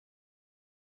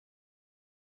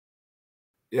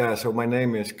Yeah, so my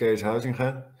name is Kees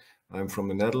Huizinga. I'm from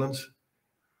the Netherlands,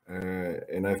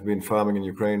 and I've been farming in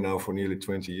Ukraine now for nearly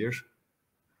 20 years.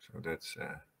 So that's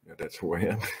who I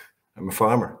am. I'm a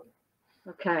farmer.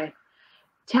 Okay.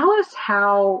 Tell us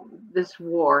how this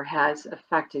war has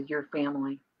affected your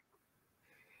family.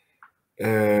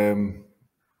 Um,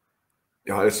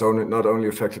 yeah, it's not only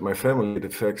affected my family, it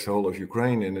affects the whole of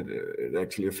Ukraine, and it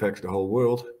actually affects the whole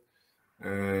world.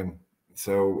 Um,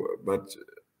 but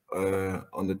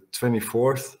on the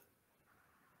 24th,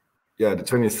 yeah, the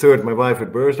 23rd, my wife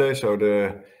had birthday, so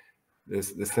the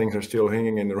things are still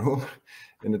hanging in the room.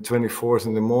 And the 24th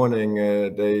in the morning,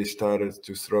 they started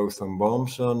to throw some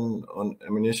bombs on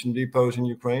ammunition depots in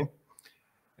Ukraine.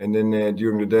 And then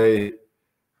during the day,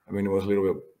 I mean, it was a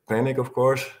little bit panic, of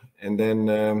course. And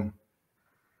then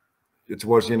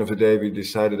towards the end of the day, we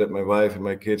decided that my wife and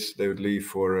my kids, they would leave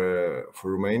for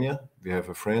Romania. We have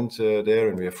a friend there,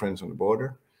 and we have friends on the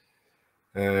border.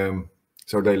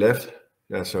 So they left.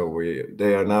 Yeah, so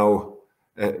they are now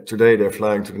today they're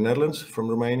flying to the Netherlands from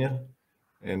Romania,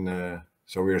 and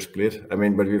so we are split. I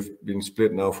mean, but we've been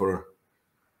split now for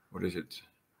what is it,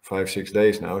 5-6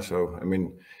 days now. So I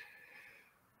mean,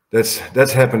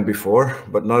 that's happened before,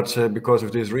 but not because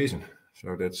of this reason.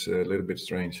 So that's a little bit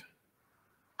strange.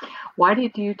 Why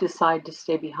did you decide to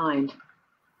stay behind?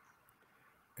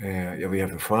 Yeah, we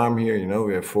have a farm here. You know,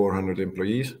 we have 400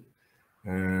 employees.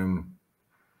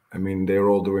 I mean, they're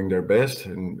all doing their best,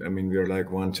 and I mean, we're like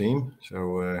one team.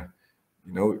 So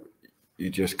you know, you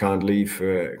just can't leave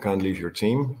your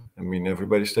team. I mean,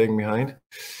 everybody's staying behind,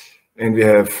 and we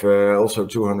have also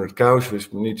 200 cows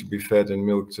which need to be fed and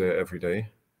milked every day.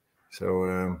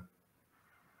 So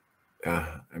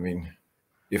yeah, I mean,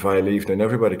 if I leave, then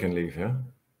everybody can leave. Yeah.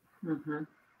 Mm-hmm.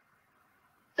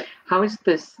 How is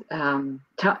this?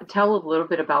 Tell a little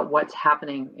bit about what's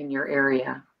happening in your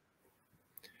area.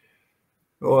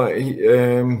 Oh,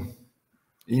 here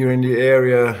in the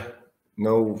area,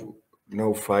 no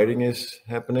fighting is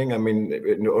happening. I mean,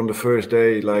 on the first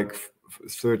day, like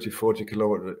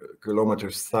 30-40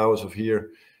 kilometers south of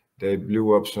here, they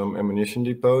blew up some ammunition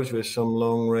depots with some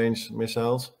long-range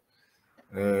missiles.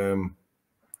 And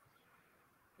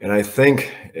I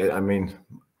think, I mean,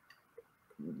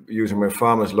 using my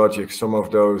farmer's logic, some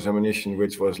of those ammunition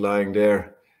which was lying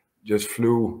there just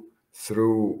flew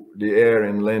through the air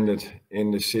and landed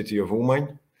in the city of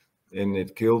Uman, and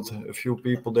it killed a few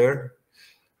people there.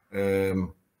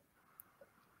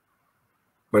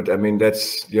 But I mean,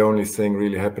 that's the only thing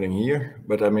really happening here.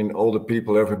 But I mean, all the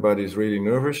people, everybody is really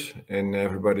nervous, and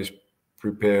everybody's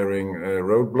preparing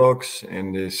roadblocks,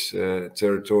 and this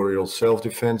territorial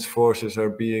self-defense forces are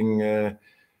being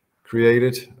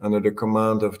created under the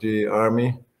command of the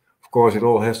army. Of course, it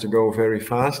all has to go very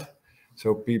fast.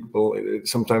 So people,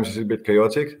 sometimes it's a bit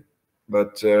chaotic,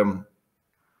 but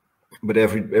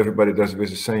everybody does it with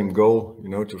the same goal, you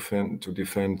know, to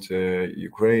defend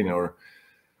Ukraine or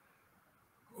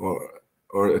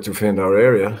to defend our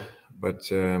area. But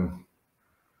so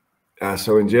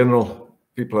in general,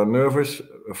 people are nervous,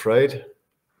 afraid,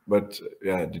 but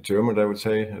yeah, determined, I would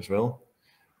say, as well.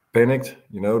 Panicked,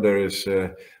 you know, there is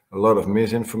a lot of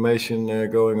misinformation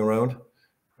going around.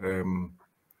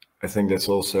 I think that's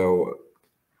also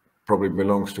probably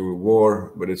belongs to a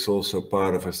war, but it's also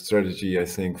part of a strategy, I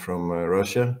think, from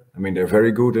Russia. I mean, they're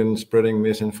very good in spreading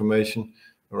misinformation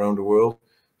around the world.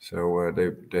 So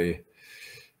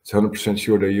it's 100%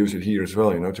 sure they use it here as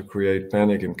well, you know, to create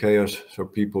panic and chaos so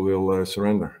people will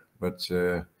surrender. But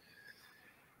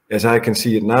as I can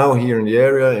see it now here in the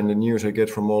area, and the news I get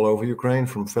from all over Ukraine,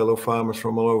 from fellow farmers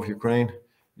from all over Ukraine,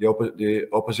 the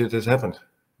opposite has happened.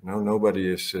 You know, nobody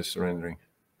is surrendering.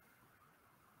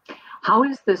 How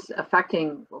is this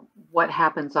affecting what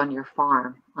happens on your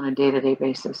farm on a day-to-day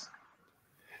basis?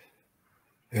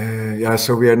 Yeah,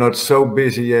 so we are not so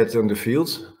busy yet on the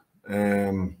fields.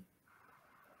 I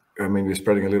mean, we're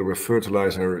spreading a little bit of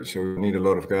fertilizer, so we need a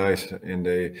lot of guys, and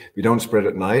we don't spread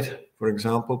at night, for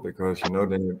example, because, you know,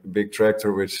 then a big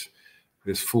tractor with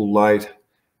full light,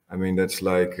 I mean, that's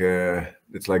like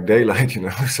it's like daylight, you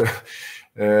know. So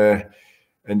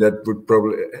and that would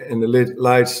probably, and the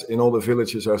lights in all the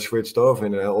villages are switched off,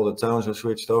 and all the towns are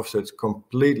switched off, so it's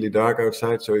completely dark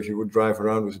outside. So if you would drive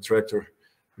around with a tractor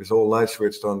with all lights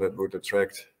switched on, that would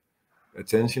attract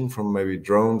attention from maybe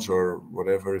drones or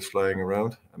whatever is flying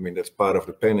around. I mean, that's part of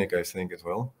the panic, I think, as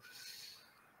well.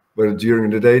 But during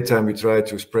the daytime, we try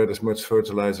to spread as much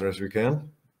fertilizer as we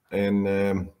can, and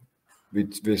we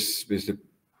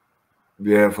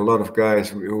have a lot of guys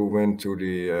who went to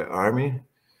the army,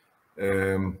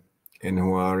 and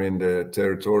who are in the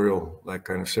territorial, like,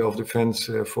 kind of self-defense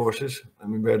forces. I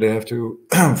mean, where they have to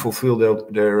fulfill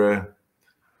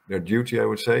duty, I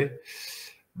would say.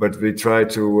 But we try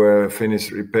to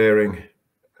finish repairing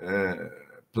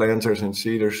planters and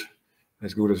seeders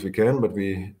as good as we can. But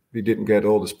we didn't get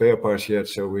all the spare parts yet,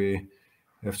 so we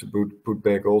have to put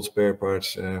back old spare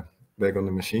parts back on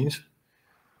the machines.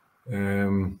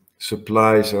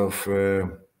 Supplies of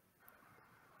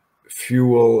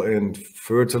fuel and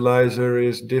fertilizer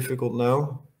is difficult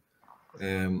now.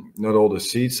 Not all the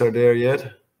seeds are there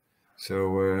yet.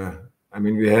 So, I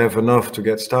mean, we have enough to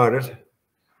get started.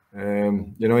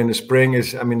 In the spring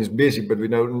it's busy, but we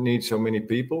don't need so many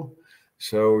people.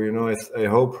 So, I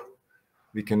hope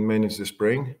we can manage the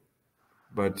spring.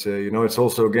 But, it's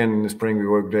also, again, in the spring we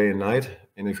work day and night.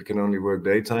 And if we can only work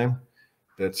daytime,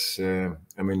 that's, then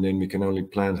we can only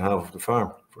plant half of the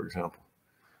farm, for example.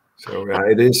 So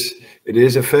it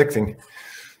is affecting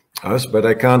us, but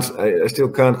I still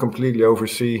can't completely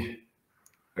oversee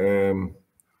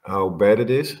how bad it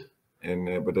is,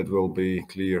 and but it will be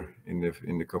clear in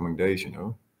the coming days.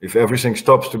 If everything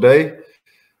stops today,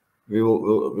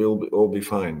 we'll all be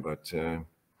fine. But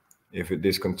if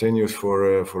this continues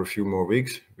for a few more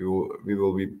weeks,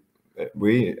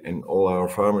 we and all our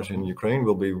farmers in Ukraine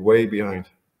will be way behind.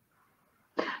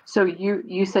 So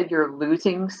you said you're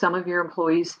losing some of your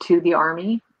employees to the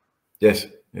army? Yes.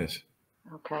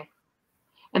 Okay.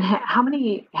 And how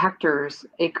many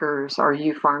acres are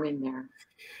you farming there?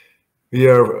 We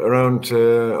are around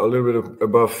a little bit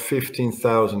above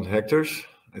 15,000 hectares.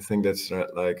 I think that's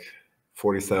like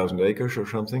 40,000 acres or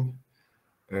something.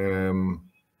 And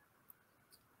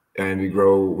we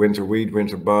grow winter wheat,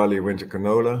 winter barley, winter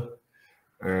canola,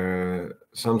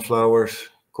 sunflowers,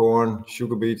 corn,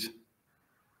 sugar beet,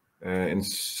 and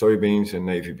soybeans and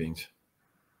navy beans.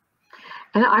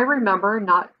 And I remember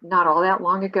not all that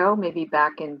long ago, maybe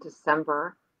back in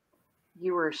December,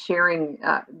 you were sharing,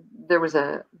 there was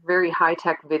a very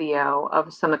high-tech video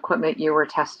of some equipment you were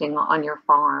testing on your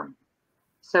farm.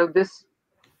 So this,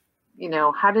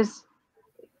 how does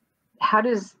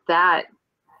that,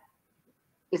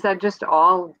 is that just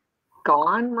all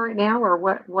gone right now, or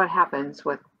what happens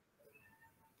with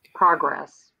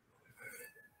progress?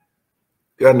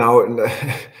 Yeah, now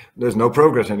there's no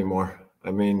progress anymore.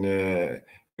 We're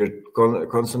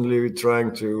constantly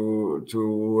trying to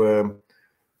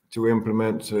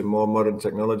implement more modern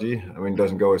technology. It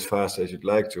doesn't go as fast as you'd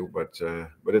like to, but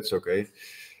it's okay.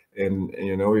 And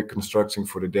we're constructing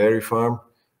for the dairy farm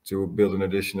to build an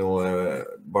additional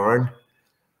barn.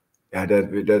 Yeah,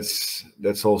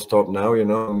 that's all stopped now. And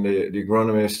the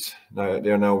agronomists, they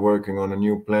are now working on a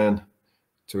new plan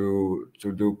to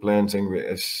do planting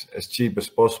as cheap as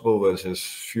possible, with as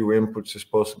few inputs as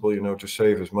possible, to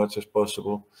save as much as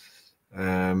possible.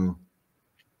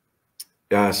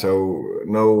 So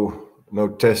no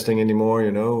testing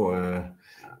anymore,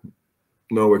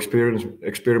 no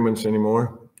experiments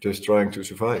anymore, just trying to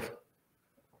survive.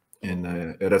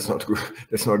 And that's not good.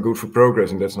 That's not good for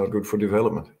progress, and that's not good for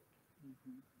development.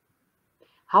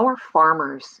 How are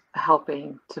farmers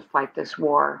helping to fight this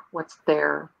war? What's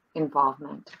their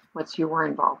involvement? What's your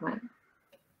involvement?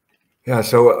 Yeah,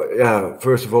 so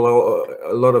first of all,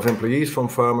 a lot of employees from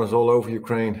farmers all over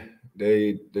Ukraine,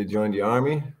 they joined the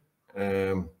army.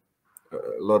 A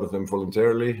lot of them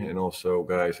voluntarily, and also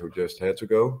guys who just had to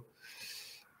go.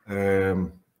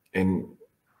 And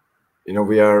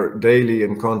we are daily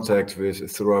in contact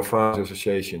through our farmers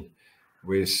association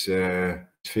with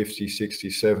 50, 60,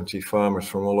 70 farmers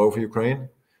from all over Ukraine,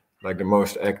 like the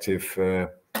most active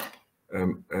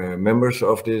members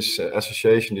of this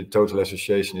association. The total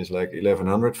association is like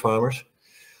 1,100 farmers.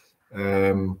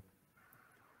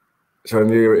 So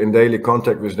we're in daily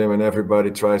contact with them, and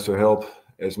everybody tries to help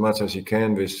as much as he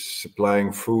can with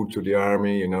supplying food to the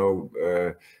army,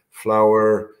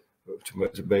 flour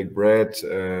to bake bread.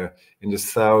 In the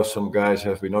south, some guys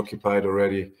have been occupied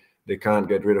already. They can't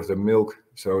get rid of the milk,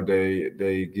 so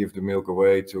they give the milk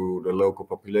away to the local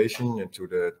population and to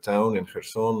the town in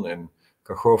Kherson and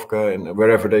Kakhovka and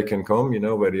wherever they can come,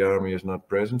 where the army is not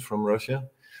present from Russia.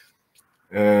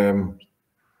 The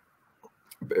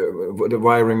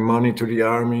wiring money to the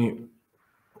army,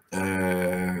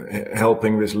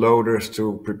 helping with loaders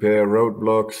to prepare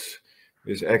roadblocks,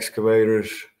 with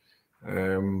excavators,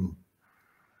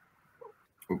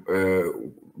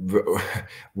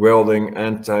 welding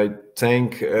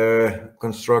anti-tank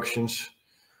constructions.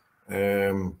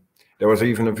 There was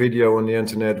even a video on the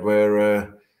internet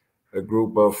where a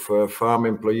group of farm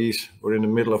employees were in the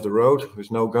middle of the road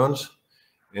with no guns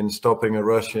and stopping a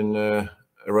Russian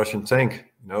tank.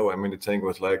 The tank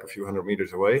was like a few hundred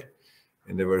meters away,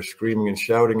 and they were screaming and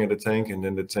shouting at the tank, and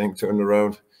then the tank turned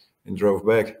around and drove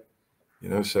back.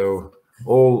 So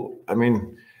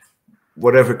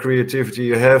whatever creativity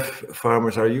you have,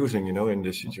 farmers are using, in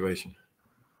this situation.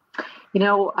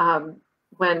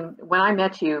 When I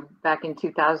met you back in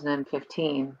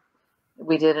 2015,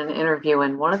 we did an interview,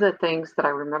 and one of the things that I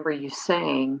remember you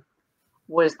saying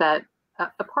was that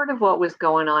a part of what was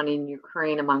going on in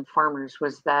Ukraine among farmers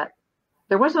was that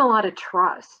there wasn't a lot of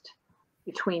trust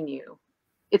between you.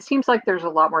 It seems like there's a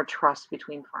lot more trust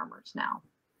between farmers now.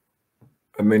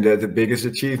 I mean, the biggest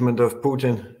achievement of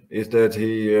Putin is that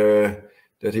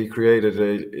he created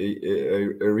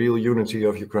a real unity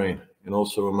of Ukraine, and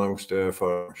also amongst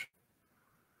farmers.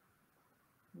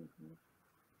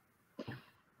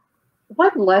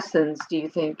 What lessons do you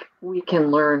think we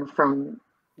can learn from,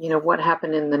 what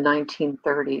happened in the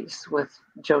 1930s with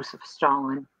Joseph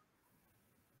Stalin?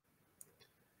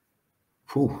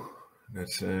 Whew,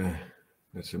 that's a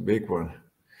big one.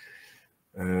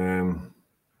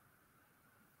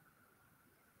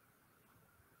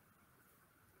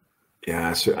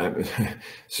 Yeah, so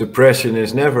suppression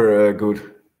is never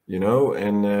good,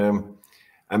 and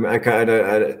I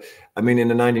mean, in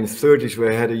the 1930s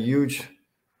we had a huge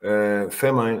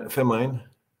famine.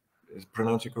 Is it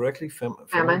pronounced it correctly?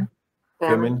 Famine.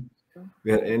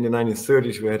 We had, in the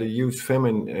 1930s we had a huge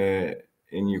famine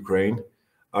in Ukraine,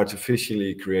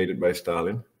 artificially created by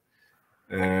Stalin.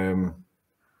 Yeah,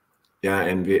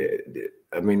 and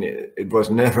it was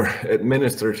never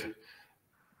administered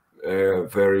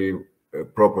very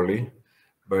properly,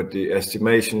 but the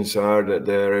estimations are that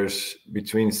there is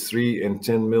between 3 and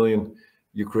 10 million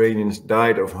Ukrainians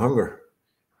died of hunger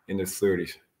in the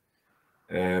 30s,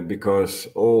 because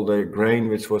all the grain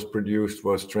which was produced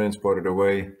was transported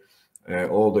away,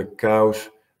 all the cows,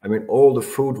 all the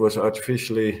food was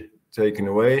artificially taken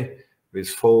away with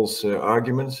false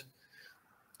arguments,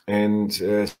 and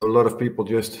so a lot of people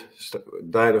just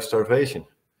died of starvation.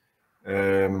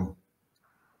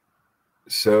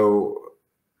 So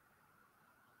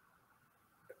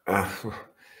I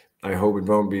hope it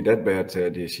won't be that bad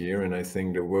this year, and I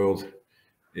think the world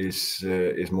is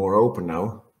more open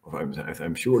now.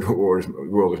 I'm sure the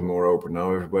world is more open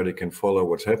now. Everybody can follow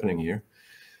what's happening here.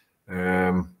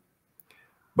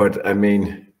 But I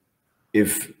mean,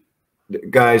 if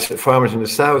the farmers in the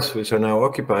south, which are now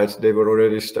occupied, they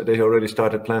already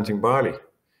started planting barley,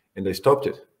 and they stopped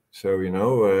it. So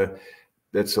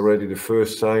that's already the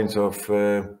first signs of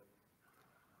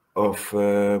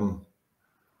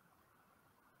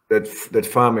that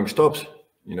farming stops,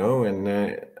 and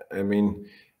I mean,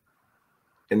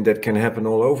 and that can happen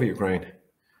all over Ukraine.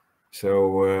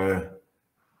 So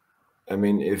I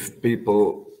mean, if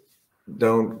people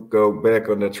don't go back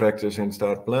on their tractors and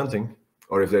start planting,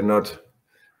 or if they're not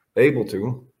able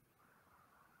to,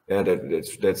 yeah,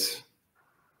 that's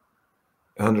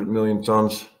 100 million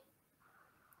tons.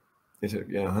 Is it?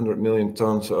 Yeah, 100 million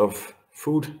tons of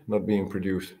food not being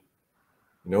produced,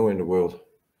 in the world.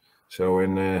 So, I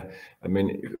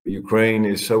mean, Ukraine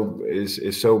is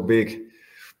so big,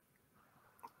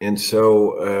 and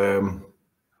so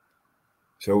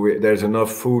there's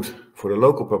enough food for the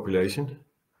local population,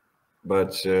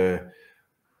 but I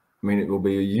mean, it will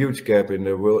be a huge gap in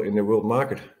the world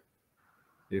market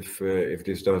if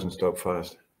this doesn't stop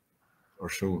fast or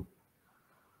soon.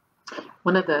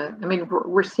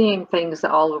 We're seeing things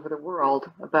all over the world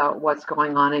about what's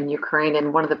going on in Ukraine,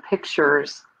 and one of the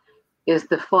pictures is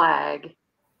the flag,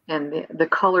 and the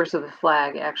colors of the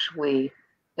flag actually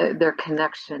their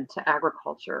connection to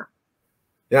agriculture.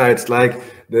 Yeah, it's like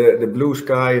the blue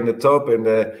sky in the top and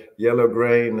the yellow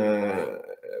grain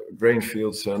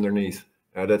fields underneath.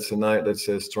 That's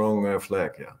a strong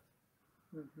flag. Yeah,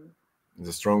 it's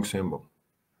a strong symbol.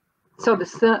 So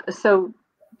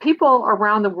people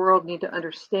around the world need to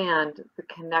understand the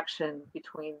connection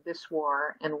between this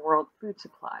war and world food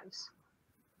supplies.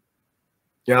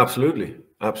 Yeah, absolutely.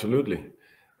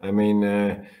 I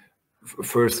mean,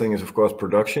 first thing is, of course,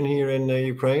 production here in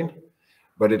Ukraine,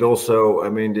 but it also, I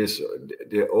mean,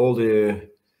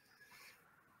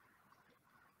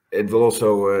 it will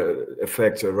also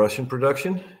affect Russian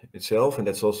production itself, and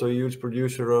that's also a huge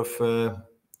producer of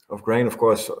grain. Of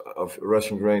course, of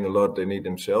Russian grain, a lot they need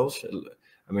themselves.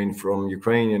 I mean, from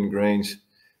Ukrainian grains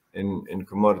in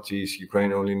commodities,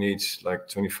 Ukraine only needs like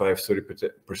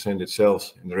 25-30%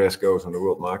 itself, and the rest goes on the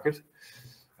world market.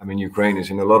 I mean, Ukraine is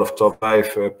in a lot of top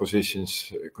 5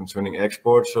 positions concerning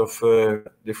exports of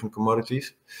different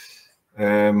commodities.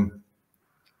 Yeah,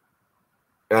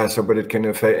 but it can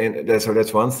affect, and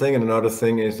that's one thing, and another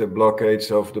thing is the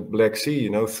blockades of the Black Sea,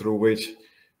 through which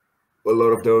a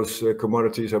lot of those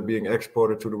commodities are being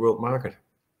exported to the world market.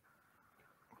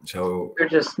 So they're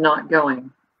just not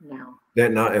going now.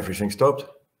 Now everything stopped.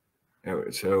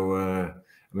 So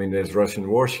I mean, there's Russian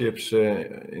warships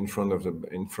in front of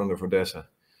Odessa,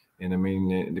 and I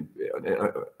mean,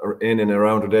 in and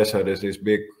around Odessa, there's this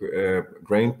big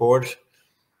grain ports.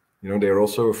 You know, they're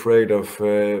also afraid of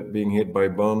being hit by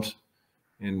bombs,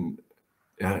 and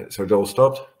so it all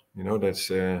stopped. You know,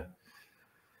 that's.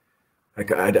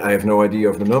 I have no idea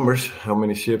of the numbers, how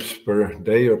many ships per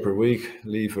day or per week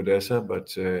leave Odessa,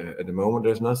 but at the moment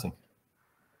there's nothing.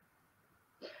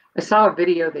 I saw a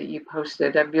video that you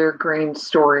posted of your grain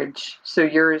storage. So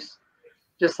yours,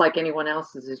 just like anyone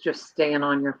else's, is just staying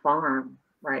on your farm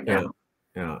right now.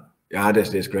 Yeah.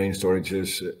 There's this grain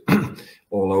storages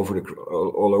all over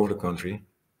the country,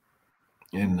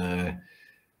 and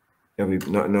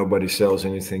nobody sells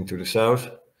anything to the south.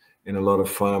 And a lot of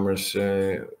farmers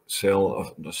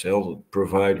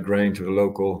provide grain to the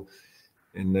local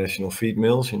and national feed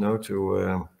mills, you know,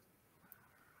 to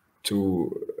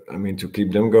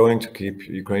keep them going, to keep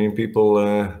Ukrainian people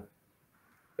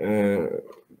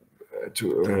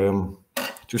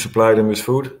to supply them with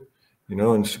food, you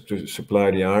know, and to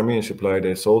supply the army and supply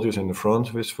their soldiers in the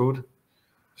front with food.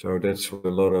 So that's what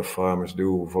a lot of farmers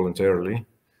do voluntarily.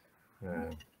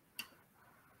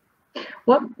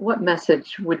 What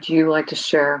message would you like to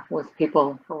share with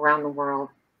people around the world?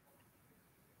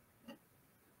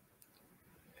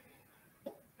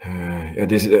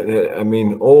 I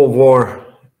mean, all war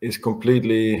is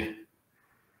completely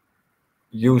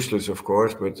useless, of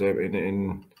course, but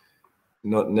in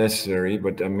not necessary.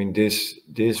 But I mean, this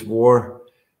war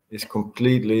is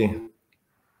completely,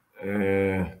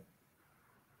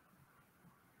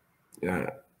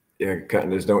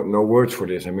 there's no words for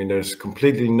this. I mean, there's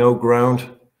completely no ground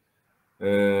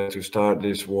to start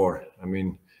this war. I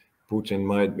mean, Putin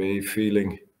might be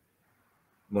feeling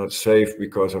not safe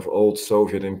because of old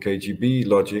Soviet and KGB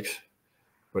logics,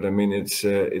 but I mean, it's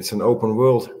an open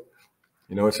world.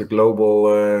 You know, it's a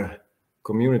global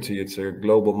community. It's a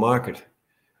global market,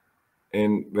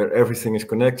 and where everything is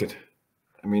connected.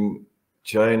 I mean,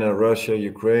 China, Russia,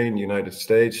 Ukraine, United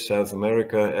States, South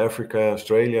America, Africa,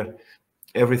 Australia,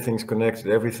 everything's connected.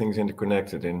 Everything's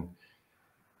interconnected, and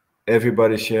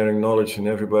everybody's sharing knowledge, and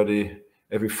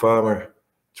every farmer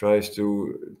tries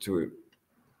to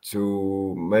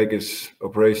make his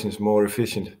operations more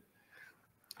efficient.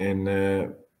 And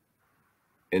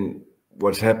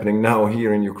what's happening now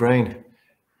here in Ukraine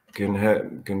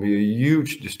can be a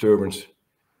huge disturbance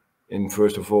in,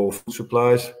 first of all, food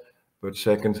supplies, but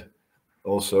second,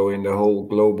 also in the whole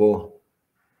global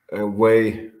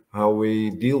way how we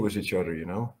deal with each other, you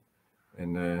know.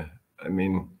 And I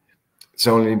mean, it's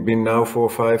only been now for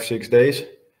 5-6 days,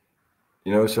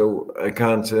 you know, so I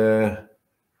can't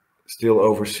still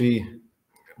oversee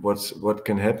what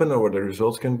can happen or what the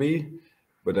results can be,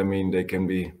 but I mean, they can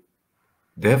be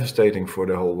devastating for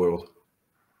the whole world.